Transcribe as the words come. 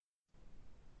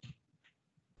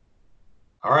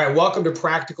All right, welcome to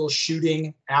Practical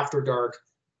Shooting After Dark.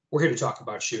 We're here to talk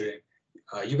about shooting.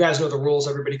 You guys know the rules.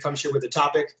 Everybody comes here with a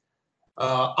topic.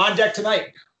 On deck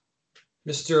tonight,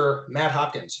 Mr. Matt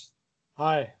Hopkins.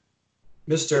 Hi.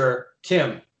 Mr.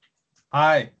 Kim.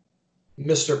 Hi.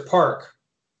 Mr. Park.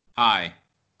 Hi.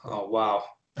 Oh, wow.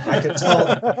 I can tell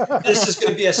this is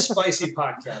going to be a spicy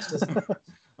podcast, isn't it?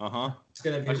 Uh-huh. It's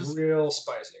going to be real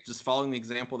spicy. Just following the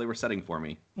example they were setting for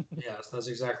me. Yes, that's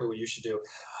exactly what you should do.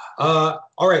 All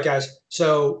right, guys.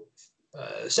 So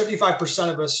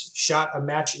 75% of us shot a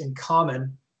match in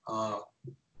common.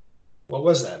 What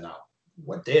was that now?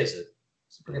 What day is it?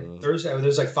 Thursday? It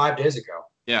was like 5 days ago.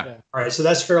 Yeah. All right, so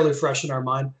that's fairly fresh in our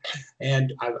mind.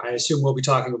 And I assume we'll be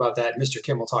talking about that. Mr.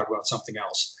 Kim will talk about something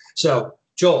else. So,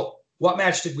 Joel, what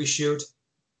match did we shoot?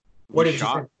 What did you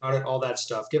think about it? All that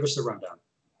stuff. Give us the rundown.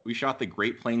 We shot the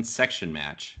Great Plains section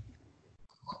match,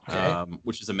 okay.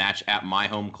 Which is a match at my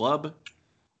home club.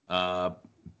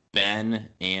 Ben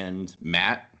and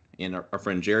Matt and our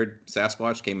friend Jared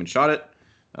Sasquatch came and shot it.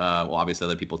 Well, obviously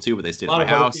other people too, but they stayed at my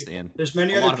house. And there's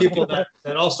many other people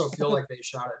that also feel like they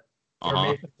shot it.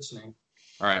 Uh-huh. Listening.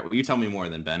 All right. Well, you tell me more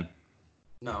then, Ben.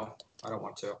 No, I don't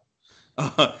want to.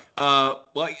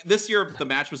 Well, this year the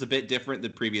match was a bit different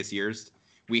than previous years.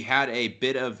 We had a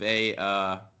bit of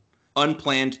a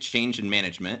unplanned change in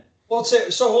management. Well,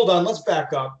 so hold on. Let's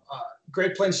back up.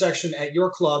 Great Plains section at your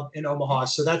club in Omaha.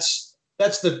 So that's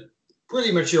the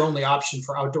pretty much your only option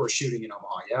for outdoor shooting in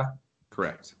Omaha. Yeah.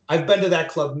 Correct. I've been to that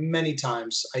club many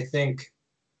times. I think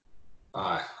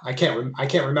I can't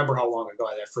remember how long ago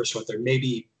I first went there.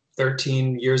 Maybe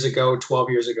 13 years ago, 12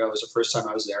 years ago was the first time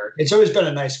I was there. It's always been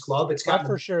a nice club. It's got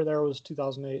for sure. There was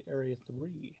 2008 Area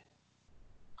 3.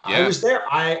 Yeah. I was there.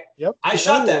 I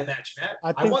shot that match, Matt.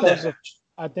 I won that match.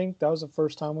 I think that was the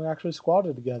first time we actually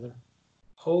squatted together.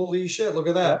 Holy shit! Look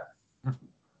at that.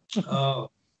 Oh,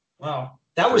 wow.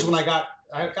 That was when I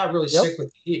got really sick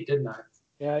with the heat, didn't I?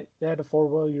 Yeah, they had to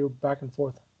 4-wheel you back and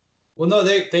forth. Well, no,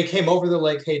 they came over. They're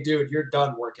like, "Hey, dude, you're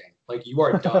done working. Like, you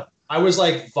are done." I was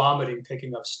like vomiting,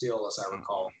 picking up steel, as I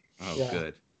recall. Oh, yeah.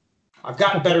 Good. I've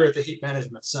gotten better at the heat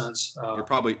management since. You're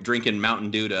probably drinking Mountain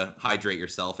Dew to hydrate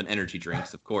yourself and energy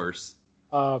drinks, of course.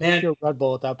 Pure Red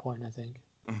Bull at that point, I think.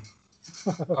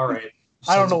 All right.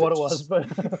 I don't know what it was, but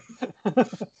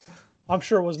I'm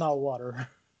sure it was not water.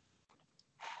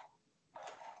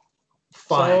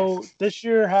 Fine. So this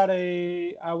year had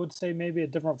I would say maybe a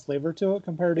different flavor to it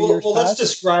compared to years past.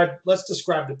 Let's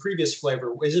describe the previous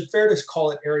flavor. Is it fair to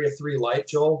call it Area 3 Light,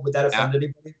 Joel? Would that offend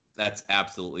anybody? That's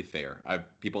absolutely fair.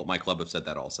 People at my club have said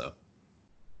that also.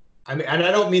 I mean, and I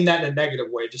don't mean that in a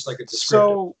negative way, just like a descriptive.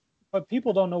 So, but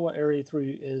people don't know what Area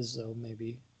 3 is, though,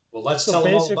 maybe. Well, let's tell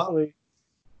them all about it.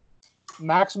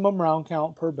 Maximum round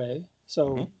count per bay.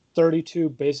 So 32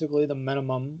 basically the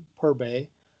minimum per bay.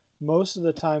 Most of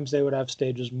the times they would have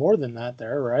stages more than that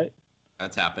there, right?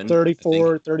 That's happened.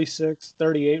 34, 36,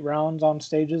 38 rounds on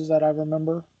stages that I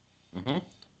remember.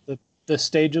 Mm-hmm. The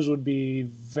stages would be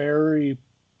very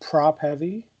prop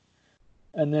heavy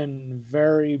and then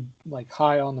very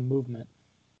high on the movement.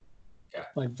 Yeah.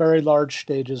 Like very large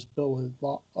stages built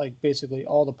with basically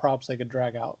all the props they could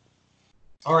drag out.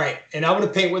 All right, and I'm going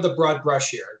to paint with a broad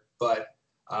brush here, but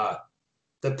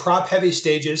the prop-heavy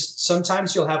stages,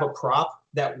 sometimes you'll have a prop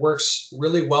that works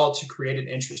really well to create an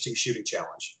interesting shooting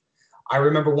challenge. I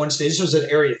remember one stage, this was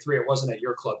at Area 3, it wasn't at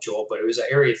your club, Joel, but it was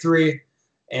at Area 3,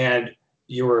 and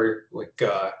you were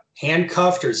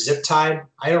handcuffed or zip-tied.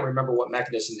 I don't remember what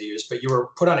mechanism they used, but you were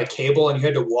put on a cable, and you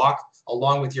had to walk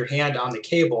along with your hand on the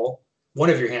cable, one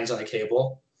of your hands on the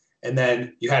cable, and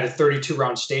then you had a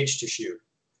 32-round stage to shoot.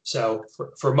 So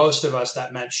for most of us,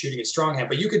 that meant shooting a strong hand,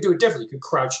 but you could do it differently. You could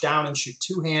crouch down and shoot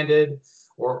two-handed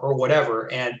or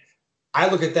whatever. And I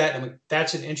look at that and I'm like,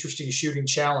 that's an interesting shooting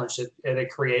challenge that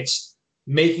it creates.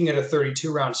 Making it a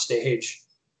 32-round stage,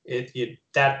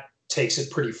 that takes it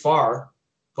pretty far,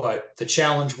 but the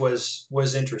challenge was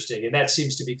interesting. And that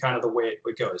seems to be kind of the way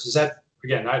it goes. Is that,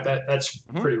 again, that's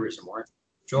pretty reasonable, right?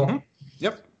 Joel? Mm-hmm.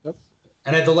 Yep.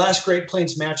 And at the last Great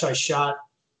Plains match I shot,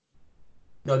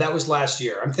 no, that was last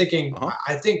year. I'm thinking,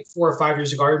 I think 4 or 5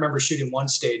 years ago, I remember shooting one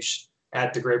stage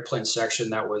at the Great Plains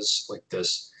section that was like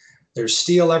this. There's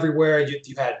steel everywhere.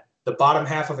 You had the bottom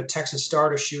half of a Texas Star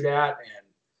to shoot at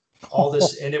and all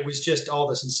this. And it was just all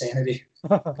this insanity.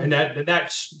 And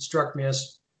that struck me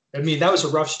as, I mean, that was a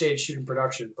rough stage shooting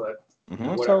production, but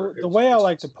whatever. So the way I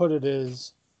like to put it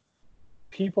is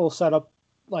people set up,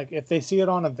 if they see it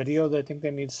on a video, they think they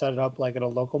need to set it up at a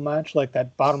local match, like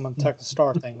that bottom of Texas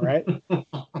Star thing, right?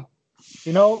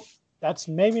 That's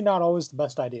maybe not always the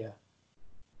best idea.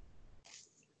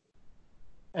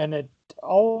 And it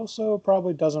also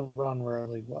probably doesn't run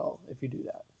really well if you do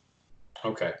that.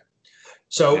 Okay.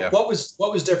 So Yeah. what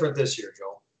was different this year,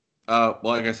 Joel? Well,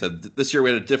 like I said, this year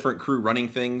we had a different crew running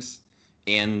things,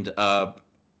 and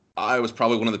I was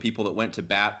probably one of the people that went to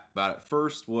bat about it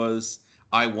first. Was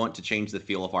I want to change the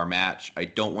feel of our match. I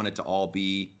don't want it to all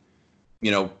be,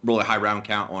 really high round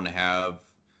count. I want to have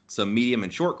some medium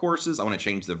and short courses. I want to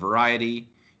change the variety.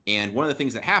 And one of the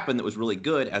things that happened that was really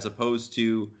good, as opposed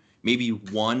to maybe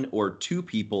one or two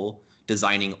people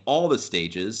designing all the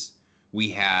stages,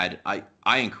 I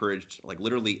encouraged like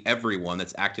literally everyone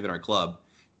that's active in our club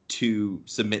to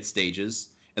submit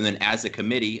stages. And then as a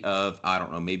committee of, I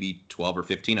don't know, maybe 12 or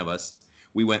 15 of us,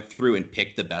 we went through and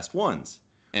picked the best ones.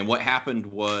 And what happened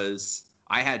was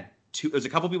there's a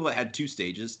couple people that had two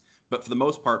stages, but for the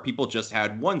most part, people just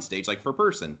had one stage, like per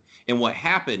person. And what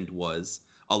happened was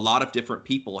a lot of different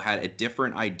people had a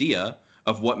different idea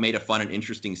of what made a fun and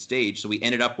interesting stage. So we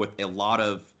ended up with a lot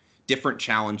of different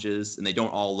challenges, and they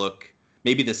don't all look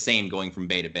maybe the same going from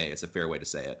bay to bay. It's a fair way to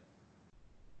say it.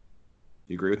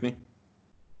 You agree with me?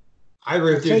 I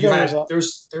agree with you.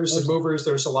 There's some a- movers.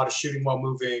 There's a lot of shooting while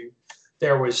moving.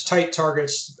 There was tight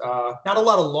targets, not a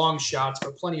lot of long shots,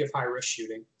 but plenty of high risk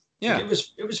shooting. Yeah. It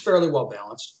was fairly well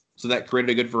balanced. So that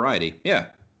created a good variety.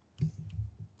 Yeah.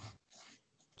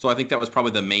 So I think that was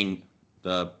probably the main,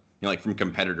 like from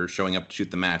competitors showing up to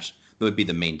shoot the match, that would be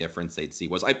the main difference they'd see.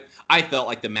 Was I felt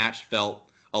like the match felt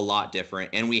a lot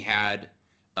different, and we had,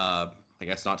 I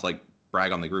guess not to like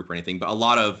brag on the group or anything, but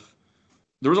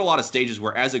there was a lot of stages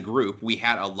where as a group we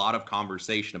had a lot of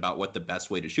conversation about what the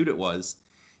best way to shoot it was,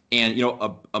 and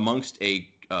amongst a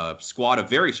squad of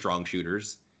very strong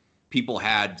shooters, people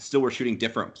still were shooting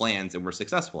different plans and were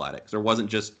successful at it. There wasn't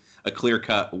just a clear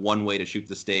cut one way to shoot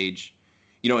the stage.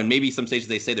 And maybe some stages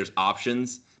they say there's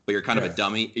options, but you're kind of a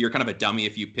dummy. You're kind of a dummy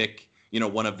if you pick,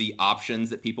 one of the options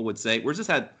that people would say. Whereas this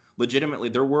had legitimately,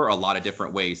 there were a lot of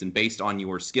different ways, and based on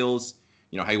your skills,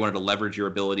 how you wanted to leverage your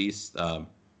abilities,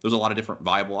 there's a lot of different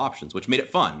viable options, which made it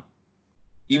fun.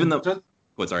 Even though,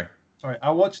 sorry. Sorry,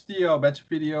 I watched the match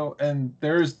video, and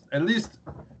there's at least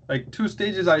like two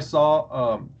stages I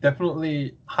saw.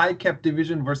 Definitely high cap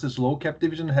division versus low cap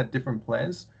division had different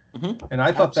plans, and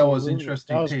I thought that was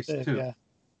interesting taste big, too. Yeah.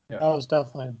 That was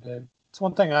definitely big. It's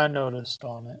one thing I noticed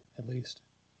on it, at least.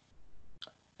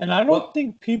 And I don't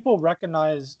think people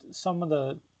recognized some of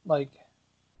the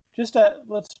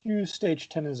let's use stage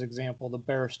 10 as example, the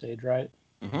bear stage, right?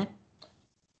 Mm-hmm.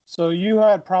 So you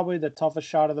had probably the toughest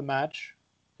shot of the match.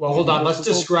 Well, hold on. Let's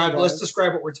describe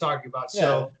what we're talking about. Yeah.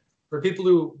 So for people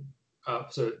who,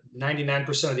 so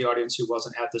 99% of the audience who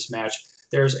wasn't at this match,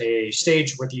 there's a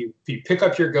stage where you pick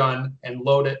up your gun and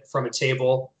load it from a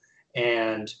table,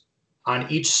 and on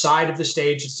each side of the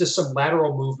stage, it's just some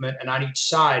lateral movement, and on each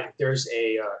side there's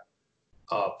a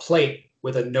plate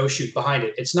with a no shoot behind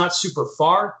it. It's not super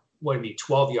far. What would it be,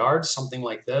 12 yards, something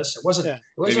like this? It wasn't. Yeah. It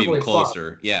wasn't maybe really even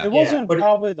closer. Far. Yeah. It wasn't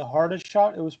probably the hardest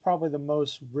shot. It was probably the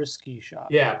most risky shot.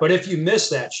 Yeah, but if you miss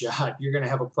that shot, you're going to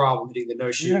have a problem hitting the no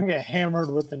shoot. You're going to get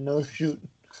hammered with the no shoot.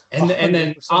 And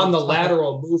then on the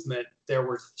lateral movement, there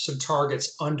were some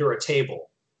targets under a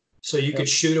table, so you could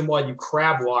shoot them while you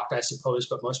crab walked, I suppose.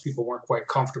 But most people weren't quite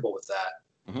comfortable with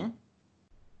that. Mm-hmm.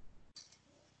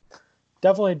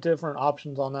 Definitely different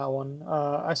options on that one.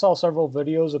 I saw several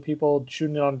videos of people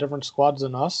shooting it on different squads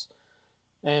than us,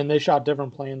 and they shot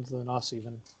different plans than us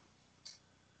even.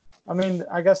 I mean,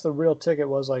 I guess the real ticket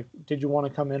was like, did you want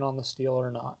to come in on the steal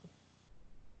or not?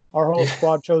 Our whole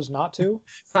squad chose not to,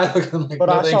 but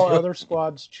I saw other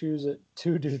squads choose it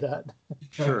to do that.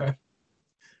 Sure.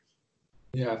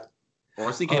 Yeah. Or I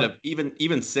was thinking of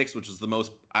even 6, which was the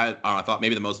most, I thought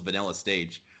maybe the most vanilla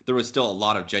stage. There was still a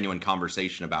lot of genuine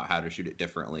conversation about how to shoot it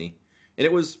differently. And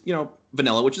it was,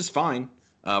 vanilla, which is fine.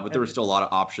 But there were still a lot of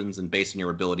options, and based on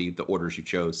your ability, the orders you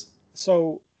chose.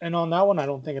 So, and on that one, I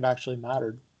don't think it actually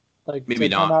mattered. Like, maybe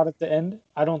not. Come out at the end,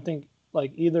 I don't think,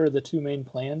 either of the two main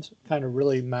plans kind of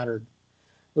really mattered.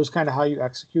 It was kind of how you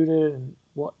executed and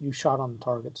what you shot on the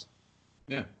targets.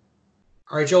 Yeah.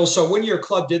 All right, Joel. So when your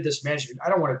club did this management, I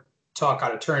don't want to talk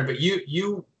out of turn, but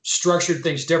you structured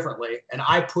things differently, and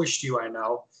I pushed you, I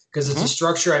know, because it's a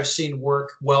structure I've seen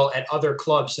work well at other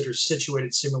clubs that are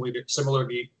situated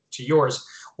similarly to yours,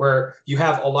 where you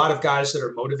have a lot of guys that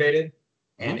are motivated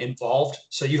and involved.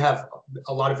 So you have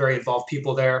a lot of very involved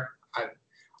people there.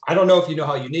 I don't know if you know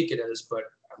how unique it is, but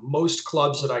most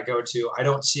clubs that I go to, I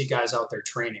don't see guys out there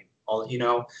training.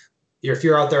 If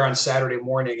you're out there on Saturday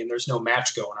morning and there's no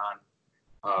match going on,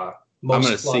 I'm going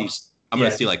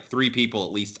to see like 3 people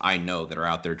at least I know that are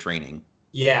out there training.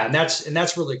 Yeah, and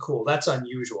that's really cool. That's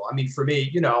unusual. I mean, for me,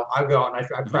 I go out and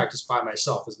I practice by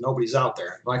myself because nobody's out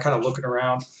there. I kind of looking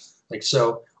around, like,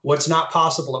 so what's not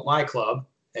possible at my club,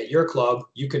 at your club,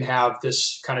 you can have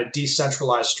this kind of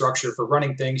decentralized structure for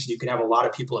running things. You can have a lot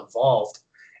of people involved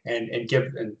and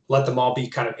let them all be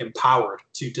kind of empowered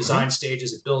to design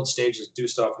stages and build stages, do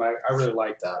stuff. And I really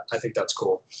like that. I think that's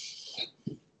cool.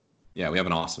 Yeah, we have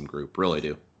an awesome group. Really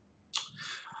do.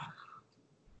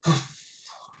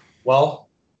 Well,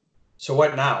 so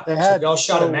what now? So we all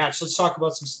shot a so- match. Let's talk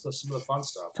about some of the fun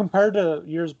stuff. Compared to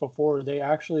years before, they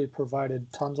actually provided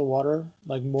tons of water,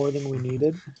 like more than we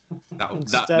needed. That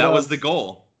was the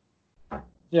goal.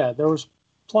 Yeah, there was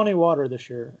plenty of water this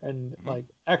year and like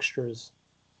extras.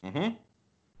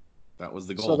 That was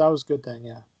the goal. So that was a good thing,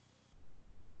 yeah.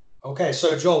 Okay,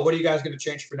 so Joel, what are you guys going to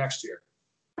change for next year?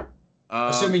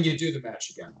 Assuming you do the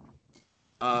match again.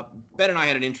 Ben and I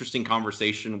had an interesting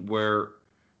conversation where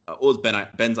it was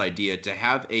Ben's idea to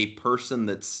have a person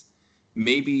that's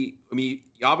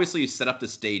obviously you set up the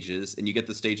stages and you get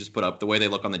the stages put up the way they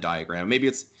look on the diagram. Maybe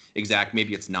it's exact,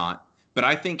 maybe it's not. But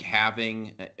I think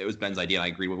it was Ben's idea, and I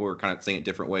agree with, we were kind of saying it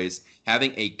different ways,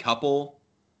 having a couple,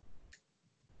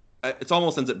 it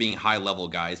almost ends up being high-level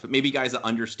guys, but maybe guys that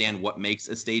understand what makes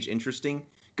a stage interesting,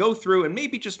 go through and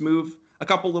maybe just move a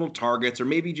couple little targets, or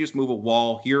maybe just move a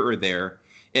wall here or there,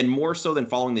 and more so than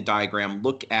following the diagram,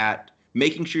 look at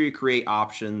making sure you create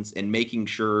options and making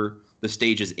sure the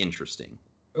stage is interesting.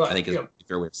 Well, I think is a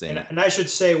fair way of saying it. And I should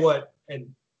say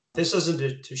and this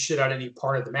isn't to shit out any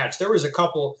part of the match. There was a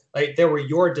couple, like, there were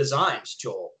your designs,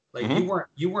 Joel. Like,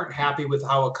 you weren't happy with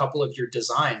how a couple of your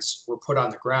designs were put on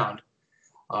the ground.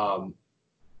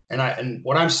 And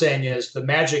what I'm saying is the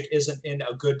magic isn't in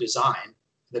a good design.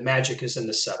 The magic is in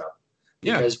the setup.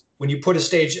 Because when you put a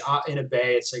stage in a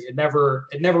bay, it's like it never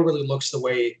really looks the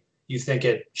way you think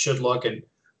it should look. And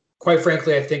quite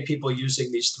frankly, I think people using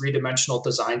these 3-dimensional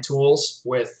design tools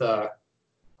with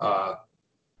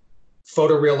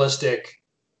photorealistic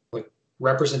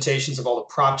representations of all the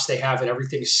props they have and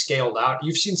everything scaled out.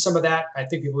 You've seen some of that. I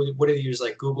think people would have used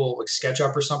like Google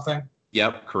SketchUp or something.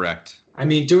 Yep, correct. I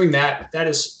mean, doing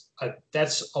that's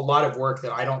a lot of work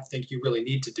that I don't think you really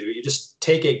need to do. You just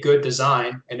take a good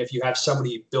design, and if you have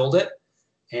somebody build it,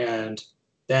 and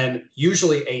then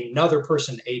usually another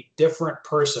person, a different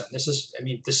person. This is,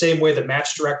 the same way the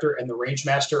match director and the range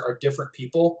master are different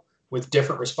people with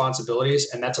different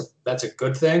responsibilities, and that's a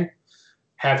good thing.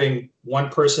 Having one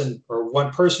person or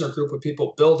group of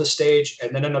people build a stage,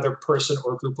 and then another person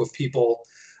or group of people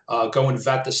go and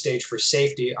vet the stage for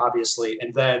safety, obviously,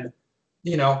 and then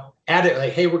add it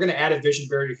like, hey, we're going to add a vision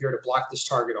barrier here to block this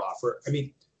target off. Or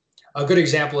a good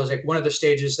example is like one of the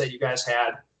stages that you guys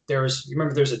had. There's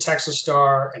a Texas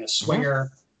Star and a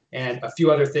Swinger and a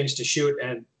few other things to shoot.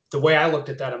 And the way I looked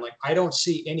at that, I'm like, I don't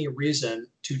see any reason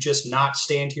to just not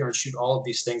stand here and shoot all of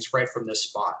these things right from this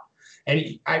spot.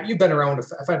 And you've been around,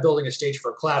 if I'm building a stage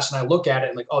for a class and I look at it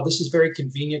and like, oh, this is very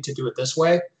convenient to do it this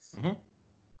way.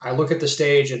 I look at the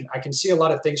stage and I can see a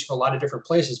lot of things from a lot of different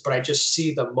places, but I just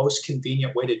see the most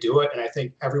convenient way to do it. And I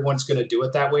think everyone's going to do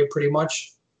it that way pretty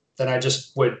much. Then I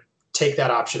just would take that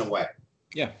option away.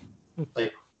 Yeah. I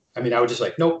would just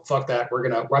like, nope, fuck that.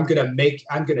 I'm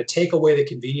going to take away the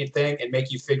convenient thing and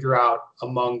make you figure out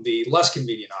among the less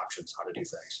convenient options how to do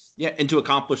things. Yeah. And to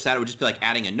accomplish that, it would just be like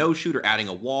adding a no shoot or adding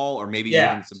a wall or maybe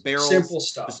even some barrels. Simple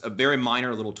stuff. Just a very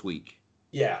minor little tweak.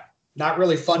 Yeah. Not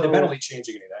really fundamentally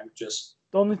changing anything. Just.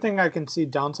 The only thing I can see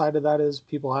downside of that is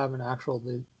people having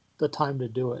the time to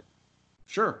do it.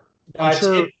 Sure.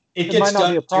 It gets might not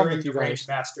done be a problem during with the you guys. range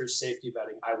master's safety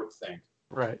vetting, I would think.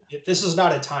 Right. This is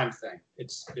not a time thing.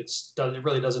 It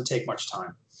really doesn't take much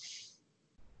time.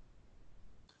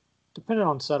 Depending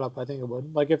on setup, I think it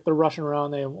would. Like if they're rushing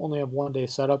around, they only have 1 day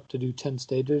setup to do 10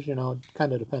 stages. It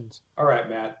kind of depends. All right,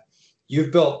 Matt.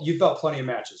 You've built plenty of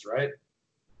matches, right?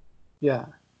 Yeah.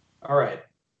 All right.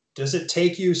 Does it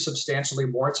take you substantially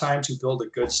more time to build a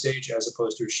good stage as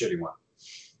opposed to a shitty one?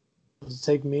 Does it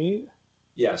take me?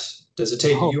 Yes. Does it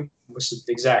take you?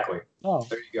 Exactly. Oh.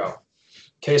 There you go.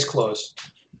 Case closed.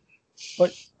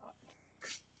 But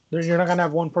you're not going to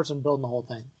have one person building the whole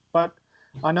thing. But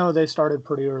I know they started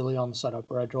pretty early on the setup,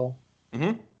 right, Joel?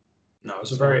 No, it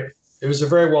was a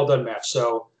very well done match.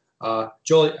 So,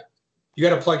 Joel, you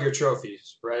got to plug your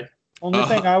trophies, right? Only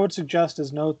thing I would suggest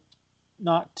is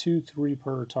not 2-3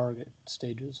 per target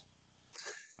stages.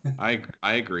 I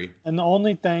agree. And the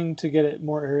only thing to get it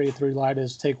more Area 3 light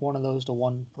is take one of those to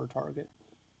 1 per target.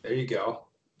 There you go.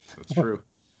 That's true.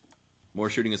 More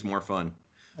shooting is more fun.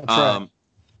 That's right.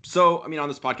 So, on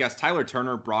this podcast, Tyler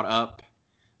Turner brought up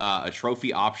a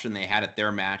trophy option they had at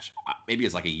their match. Maybe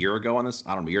it's like a year ago on this.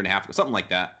 I don't know, a year and a half ago, something like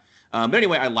that. But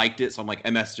anyway, I liked it. So I'm like, I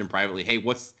messaged him privately. Hey,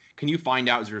 can you find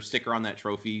out, is there a sticker on that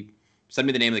trophy? Send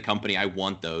me the name of the company. I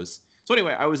want those. So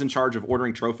anyway, I was in charge of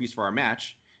ordering trophies for our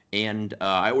match, and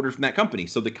I ordered from that company.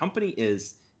 So the company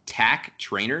is TAC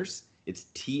Trainers. It's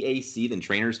TAC, then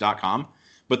trainers.com.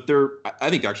 But I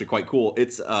think they're actually quite cool.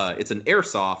 It's an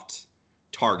airsoft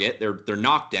target. They're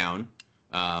knockdown.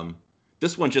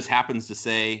 This one just happens to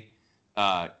say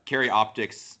Carry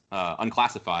Optics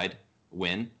unclassified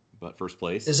win, but first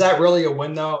place. Is that really a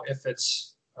win though? If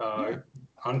it's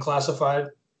unclassified?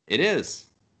 It is.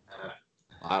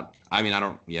 I mean,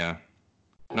 I'm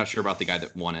not sure about the guy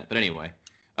that won it, but anyway,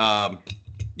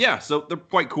 yeah. So they're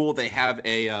quite cool. They have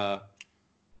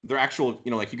they're actual,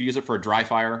 like you could use it for a dry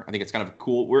fire. I think it's kind of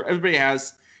cool where everybody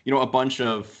has,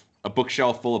 a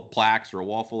bookshelf full of plaques or a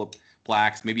wall full of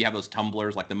plaques. Maybe you have those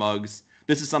tumblers like the mugs.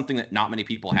 This is something that not many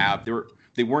people have.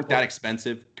 They weren't that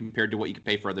expensive compared to what you could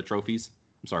pay for other trophies.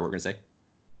 I'm sorry, what were we gonna say?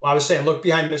 Well, I was saying, look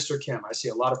behind Mr. Kim. I see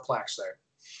a lot of plaques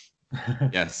there.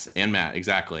 Yes, and Matt,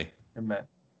 exactly. And Matt.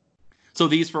 So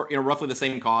these for roughly the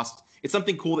same cost. It's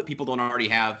something cool that people don't already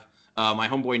have. My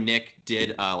homeboy Nick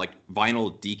did like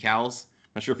vinyl decals.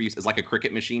 I'm not sure if he used it's like a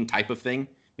cricket machine type of thing.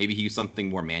 Maybe he used something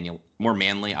more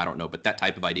manly. I don't know, but that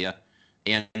type of idea.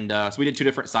 And so we did 2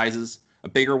 different sizes: a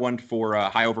bigger one for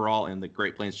high overall and the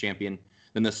Great Plains champion,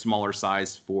 then the smaller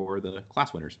size for the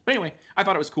class winners. But anyway, I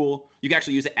thought it was cool. You can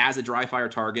actually use it as a dry fire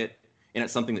target, and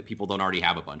it's something that people don't already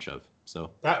have a bunch of.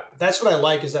 So that's what I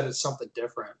like, is that it's something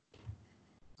different.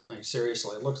 Like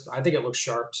seriously, I think it looks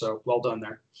sharp. So well done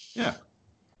there. Yeah.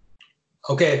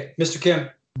 Okay, Mr. Kim.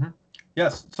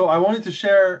 Yes, so I wanted to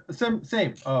share same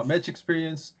match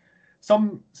experience,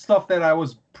 some stuff that I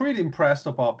was pretty impressed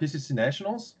about PCC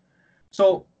Nationals.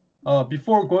 So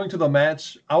before going to the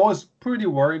match, I was pretty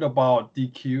worried about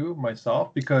DQ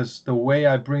myself because the way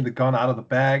I bring the gun out of the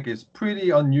bag is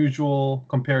pretty unusual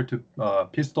compared to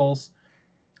pistols.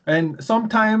 And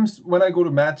sometimes when I go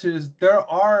to matches, there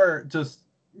are just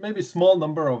maybe small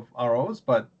number of ROs,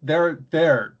 but they're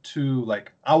there to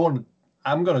like, I'm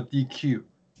gonna DQ.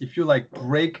 If you like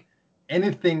break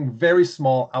anything very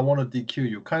small, I want to DQ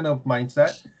you kind of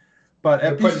mindset. But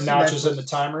you're putting notches in the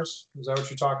timers. Is that what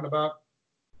you're talking about?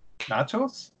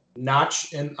 Nachos?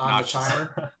 Notch on the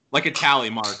timer? Like a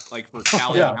tally mark, like for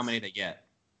tallying how many they get.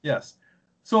 Yes.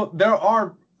 So there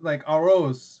are like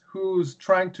ROs who's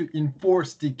trying to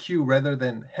enforce DQ rather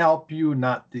than help you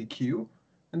not DQ.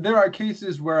 And there are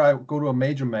cases where I go to a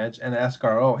major match and ask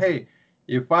RO, hey,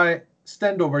 if I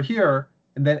stand over here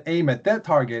and then aim at that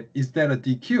target, is that a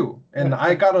DQ? And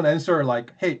I got an answer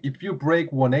like, hey, if you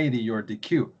break 180, you're a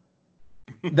DQ.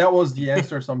 That was the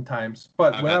answer sometimes.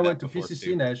 But when I went to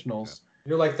PCC Nationals...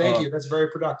 You're like, thank you, that's very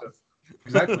productive.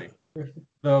 Exactly.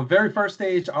 The very first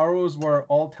stage, ROs were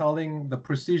all telling the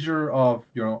procedure of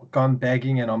gun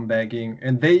bagging and unbagging.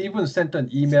 And they even sent an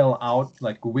email out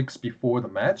like weeks before the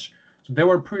match. So they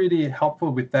were pretty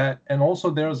helpful with that. And also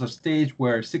there was a stage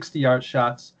where 60-yard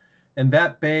shots, and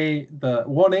that bay, the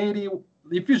 180,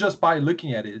 if you just by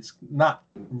looking at it, it's not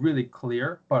really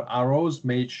clear. But ROs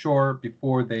made sure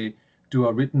before they do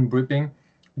a written briefing,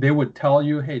 they would tell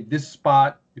you, hey, this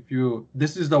spot,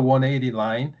 this is the 180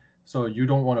 line, so you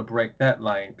don't want to break that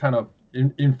line, kind of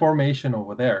information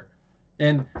over there.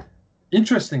 And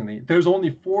interestingly, there's only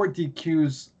 4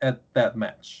 DQs at that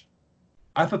match.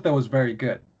 I thought that was very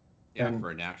good. Yeah, and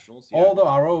for nationals. Yeah. All the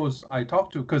ROs I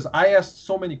talked to, because I asked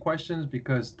so many questions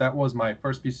because that was my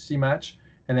first PCC match,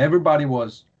 and everybody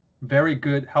was very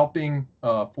good helping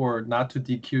for not to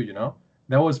DQ,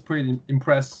 That was pretty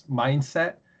impressed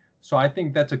mindset. So I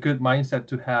think that's a good mindset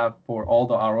to have for all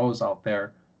the ROs out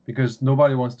there, because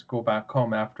nobody wants to go back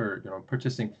home after,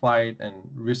 purchasing flight and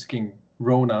risking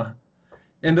Rona.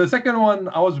 And the second one,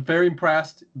 I was very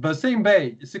impressed. The same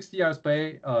bay, 60 yards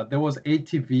bay, there was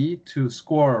ATV to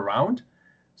score around.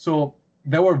 So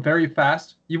they were very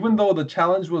fast. Even though the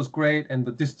challenge was great and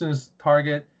the distance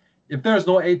target, if there's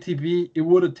no ATV, it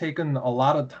would have taken a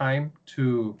lot of time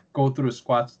to go through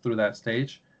squats through that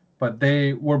stage. But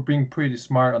they were being pretty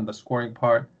smart on the scoring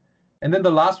part. And then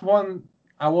the last one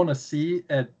I want to see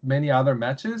at many other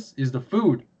matches is the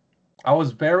food. I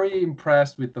was very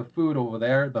impressed with the food over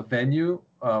there. The venue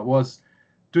was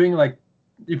doing like,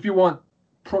 if you want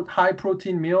high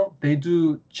protein meal, they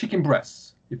do chicken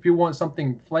breasts. If you want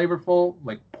something flavorful,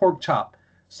 like pork chop,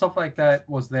 stuff like that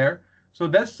was there. So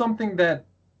that's something that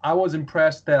I was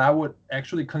impressed that I would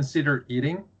actually consider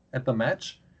eating at the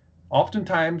match.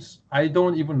 Oftentimes, I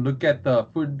don't even look at the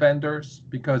food vendors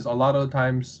because a lot of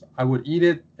times I would eat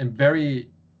it and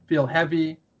feel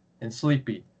heavy and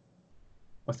sleepy.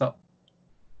 What's up?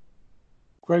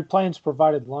 Great Plains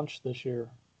provided lunch this year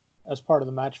as part of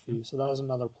the match fee, so that was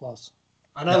another plus.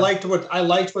 And I liked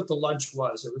what the lunch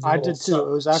was. It was a I little did too. It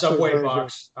was actually Subway very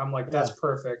box. I'm like, that's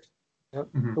perfect. Yep.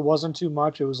 Mhm. It wasn't too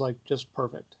much. It was like just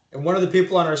perfect. And one of the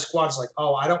people on our squad's like,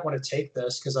 oh, I don't want to take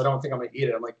this because I don't think I'm gonna eat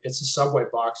it. I'm like, it's a Subway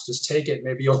box. Just take it.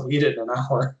 Maybe you'll eat it in an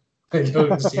hour. You'll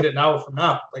just eat it an hour from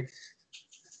now. Like,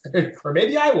 or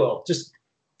maybe I will. Just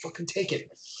fucking take it.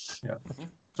 Yeah.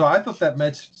 So I thought that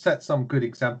match set some good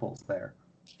examples there.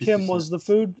 Kim, was the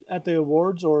food at the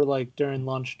awards or like during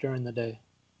lunch during the day?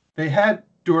 They had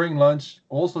during lunch.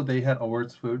 Also, they had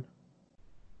awards food.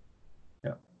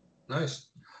 Yeah. Nice.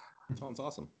 Sounds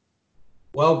awesome.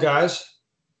 Well, guys,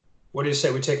 what do you say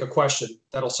we take a question?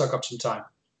 That'll suck up some time.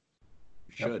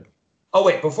 You should. Oh,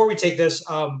 wait, before we take this,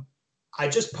 I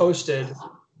just posted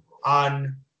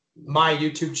on my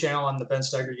YouTube channel, on the Ben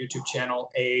Steiger YouTube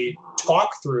channel, a talk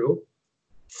through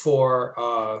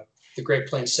for the Great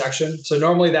Plains section. So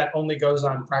normally that only goes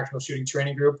on Practical Shooting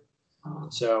Training Group.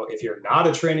 So if you're not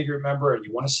a training group member and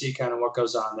you want to see kind of what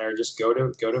goes on there, just go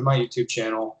to my YouTube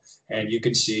channel and you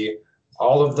can see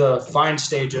all of the fine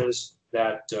stages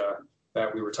that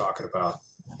we were talking about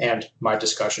and my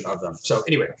discussion of them. So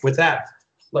anyway, with that,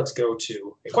 let's go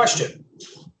to a question.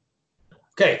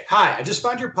 Okay, hi, I just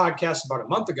found your podcast about a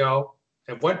month ago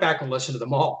and went back and listened to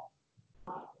them all.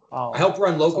 Oh, I help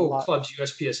run local lot. clubs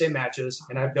USPSA matches,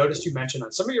 and I've noticed you mentioned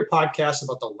on some of your podcasts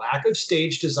about the lack of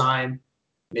stage design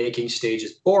making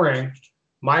stages boring.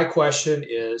 My question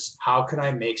is, how can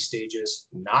I make stages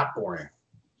not boring?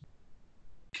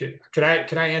 Can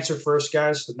I answer first,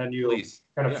 guys, and then you Please.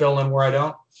 kind of fill in where I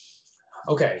don't?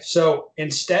 Okay, so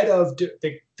instead of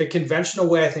the conventional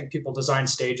way I think people design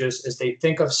stages is they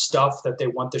think of stuff that they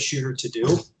want the shooter to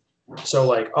do. So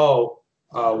like, well,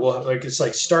 like it's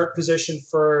like start position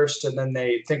first, and then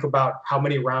they think about how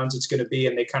many rounds it's going to be,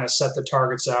 and they kind of set the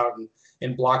targets out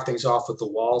and block things off with the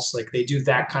walls. Like they do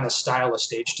that kind of style of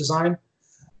stage design.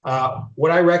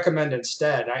 What I recommend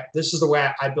instead, this is the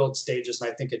way I build stages, and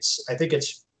I think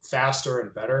it's faster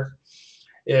and better,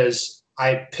 is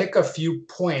I pick a few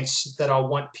points that I'll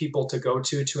want people to go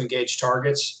to engage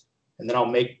targets, and then I'll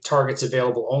make targets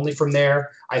available only from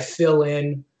there. I fill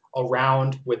in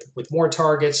around with more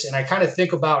targets, and I kind of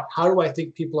think about how do I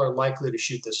think people are likely to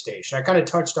shoot this stage. And I kind of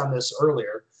touched on this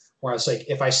earlier, where I was like,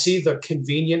 if I see the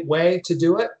convenient way to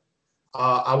do it,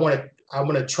 I want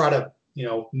to try to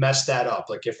mess that up.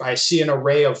 Like if I see an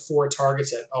array of 4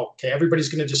 targets that, okay, everybody's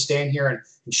going to just stand here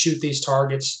and shoot these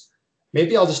targets,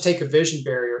 maybe I'll just take a vision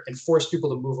barrier and force people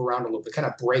to move around a little bit, kind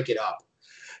of break it up.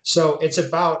 So it's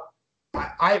about,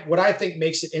 what I think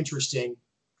makes it interesting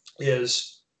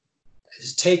is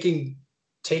taking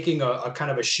a kind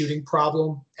of a shooting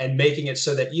problem and making it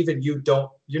so that even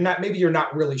you're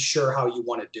not really sure how you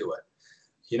want to do it.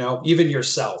 Even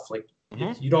yourself, like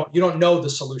you don't know the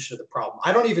solution to the problem.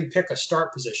 I don't even pick a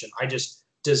start position. I just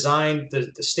design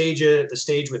the stage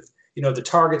with the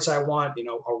targets I want,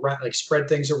 around, like spread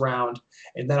things around,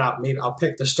 and then I'll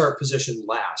pick the start position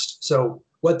last. So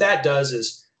what that does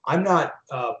is I'm not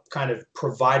kind of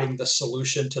providing the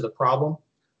solution to the problem.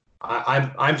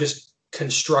 I'm just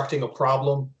constructing a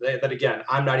problem that again,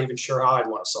 I'm not even sure how I'd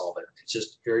want to solve it. It's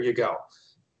just, here you go,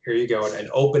 an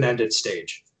open-ended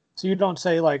stage. So you don't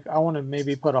say like, I want to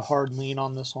maybe put a hard lean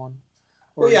on this one.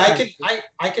 Well, yeah,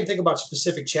 I can think about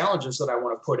specific challenges that I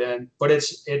want to put in, but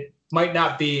it might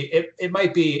not be, it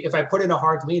might be if I put in a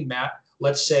hard lean, Matt,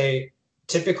 let's say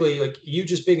typically like you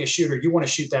just being a shooter, you want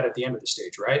to shoot that at the end of the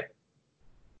stage, right?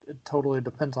 It totally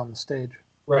depends on the stage.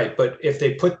 Right, but if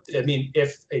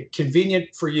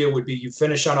convenient for you would be you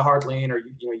finish on a hard lean, or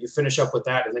you finish up with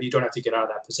that, and then you don't have to get out of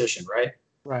that position, right?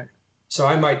 Right. So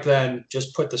I might then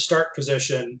just put the start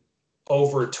position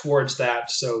over towards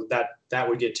that, so that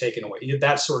would get taken away.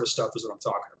 That sort of stuff is what I'm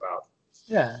talking about.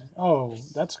 Yeah. Oh,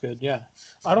 that's good. Yeah.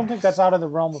 I don't think that's out of the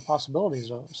realm of possibilities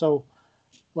though. So,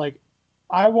 like,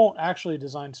 I won't actually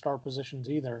design start positions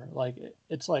either. Like,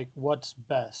 it's like what's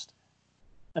best.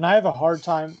 And I have a hard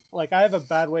time, like I have a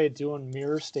bad way of doing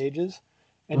mirror stages,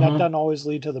 and that doesn't always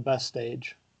lead to the best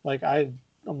stage. Like I'm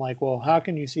like, well, how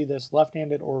can you see this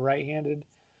left-handed or right-handed?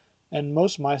 And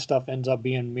most of my stuff ends up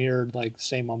being mirrored, like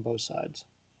same on both sides.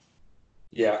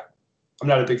 Yeah, I'm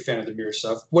not a big fan of the mirror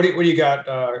stuff. What do you got,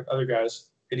 other guys?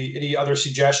 Any other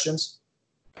suggestions?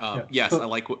 Yes, I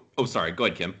like. Oh, sorry. Go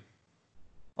ahead, Kim.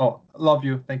 Oh, love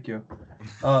you. Thank you.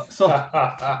 So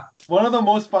one of the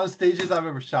most fun stages I've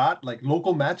ever shot, like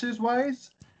local matches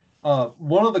wise,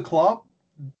 one of the club,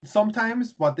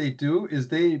 sometimes what they do is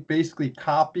they basically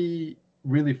copy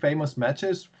really famous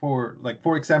matches for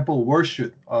example,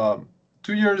 Warshoot.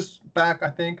 2 years back, I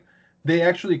think, they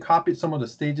actually copied some of the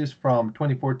stages from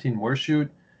 2014 Warshoot.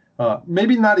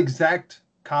 maybe not exact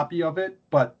copy of it,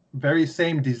 but very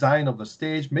same design of the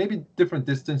stage, maybe different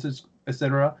distances,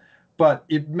 etc. But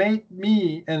it made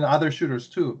me and other shooters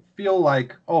too feel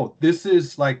like, oh, this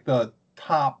is like the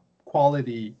top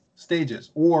quality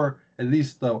stages, or at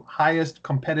least the highest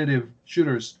competitive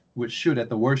shooters would shoot at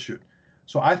the World Shoot.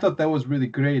 So I thought that was really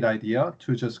great idea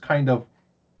to just kind of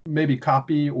maybe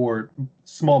copy or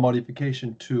small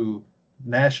modification to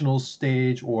national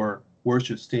stage or World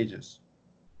Shoot stages.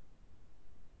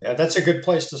 Yeah, that's a good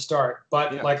place to start.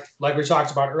 But Yeah. like we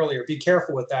talked about earlier, be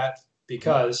careful with that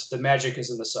because the magic is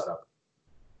in the setup.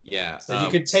 Yeah. So you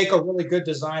could take a really good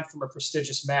design from a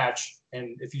prestigious match,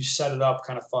 and if you set it up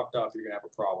kind of fucked up, you're gonna have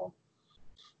a problem.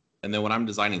 And then when I'm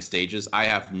designing stages, I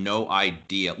have no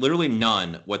idea, literally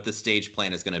none, what the stage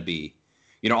plan is going to be.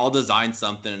 You know, I'll design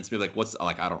something and it's like, what's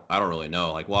like, I don't really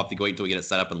know. Like, we'll have to wait until we get it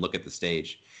set up and look at the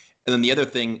stage. And then the other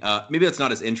thing, maybe that's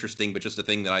not as interesting, but just a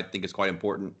thing that I think is quite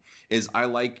important is I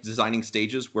like designing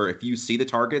stages where if you see the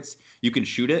targets, you can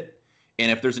shoot it.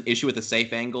 And if there's an issue with a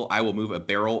safe angle, I will move a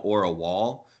barrel or a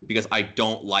wall because I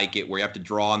don't like it where you have to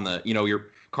draw on the, you know,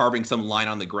 you're carving some line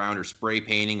on the ground or spray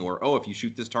painting or, oh, if you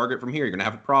shoot this target from here, you're going to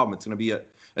have a problem. It's going to be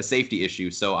a safety issue.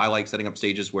 So I like setting up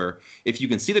stages where if you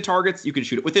can see the targets, you can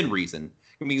shoot it within reason.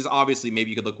 Because obviously maybe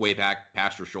you could look way back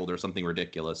past your shoulder or something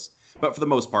ridiculous. But for the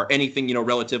most part, anything, you know,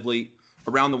 relatively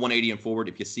around the 180 and forward,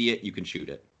 if you see it, you can shoot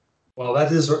it. Well,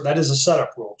 that is a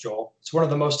setup rule, Joel. It's one of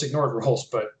the most ignored rules,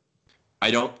 but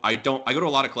I go to a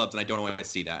lot of clubs and I don't always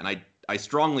see that. And I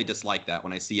strongly dislike that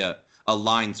when I see a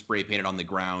line spray painted on the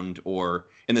ground or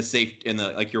in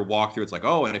the like your walkthrough, it's like,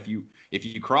 oh, and if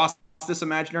you cross this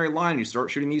imaginary line and you start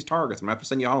shooting these targets, I'm gonna have to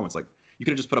send you home. It's like you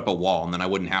could have just put up a wall and then I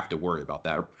wouldn't have to worry about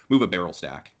that or move a barrel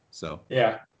stack. So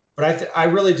yeah. But I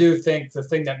really do think the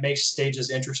thing that makes stages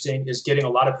interesting is getting a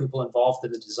lot of people involved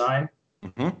in the design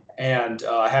and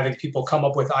having people come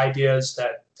up with ideas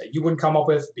that you wouldn't come up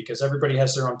with because everybody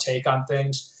has their own take on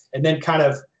things, and then kind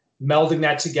of melding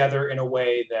that together in a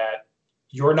way that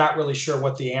you're not really sure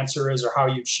what the answer is or how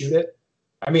you'd shoot it.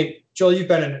 I mean, Joel, you've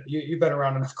been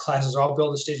around enough classes. I'll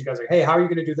build a stage. You guys are like, hey, how are you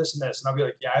going to do this and this? And I'll be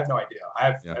like, yeah, I have no idea. I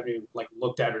haven't even like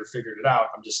looked at it or figured it out.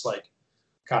 I'm just like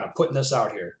kind of putting this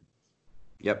out here.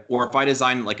 Yep. Or if I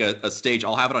design like a stage,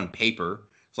 I'll have it on paper.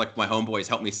 It's like my homeboys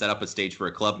help me set up a stage for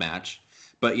a club match.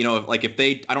 But you know, if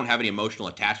I don't have any emotional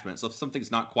attachment. So if something's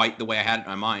not quite the way I had it in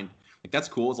my mind, like that's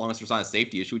cool as long as there's not a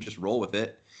safety issue, just roll with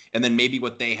it. And then maybe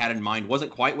what they had in mind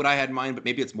wasn't quite what I had in mind, but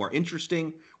maybe it's more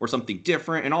interesting or something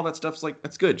different, and all that stuff's like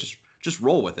that's good. Just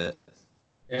roll with it.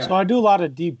 Yeah. So I do a lot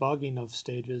of debugging of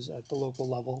stages at the local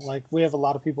level. Like we have a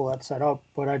lot of people that set up,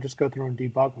 but I just go through and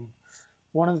debug them.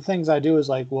 One of the things I do is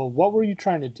like, well, what were you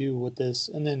trying to do with this?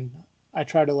 And then I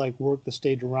try to like work the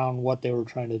stage around what they were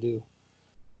trying to do.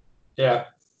 Yeah.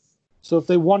 So if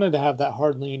they wanted to have that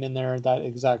hard lean in there, that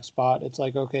exact spot, it's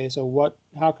like, okay, so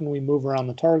how can we move around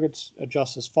the targets,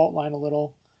 adjust this fault line a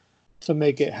little to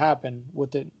make it happen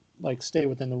with it, like stay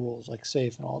within the rules, like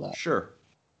safe and all that. Sure.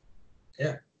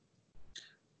 Yeah.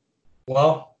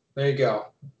 Well, there you go.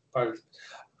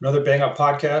 Another bang up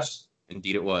podcast.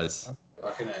 Indeed it was.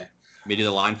 Fucking A. Me do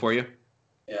the line for you?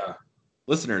 Yeah.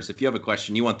 Listeners, if you have a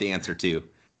question you want the answer to,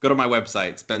 go to my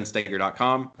website,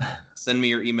 spensteger.com. Send me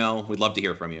your email. We'd love to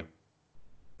hear from you.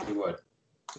 We would.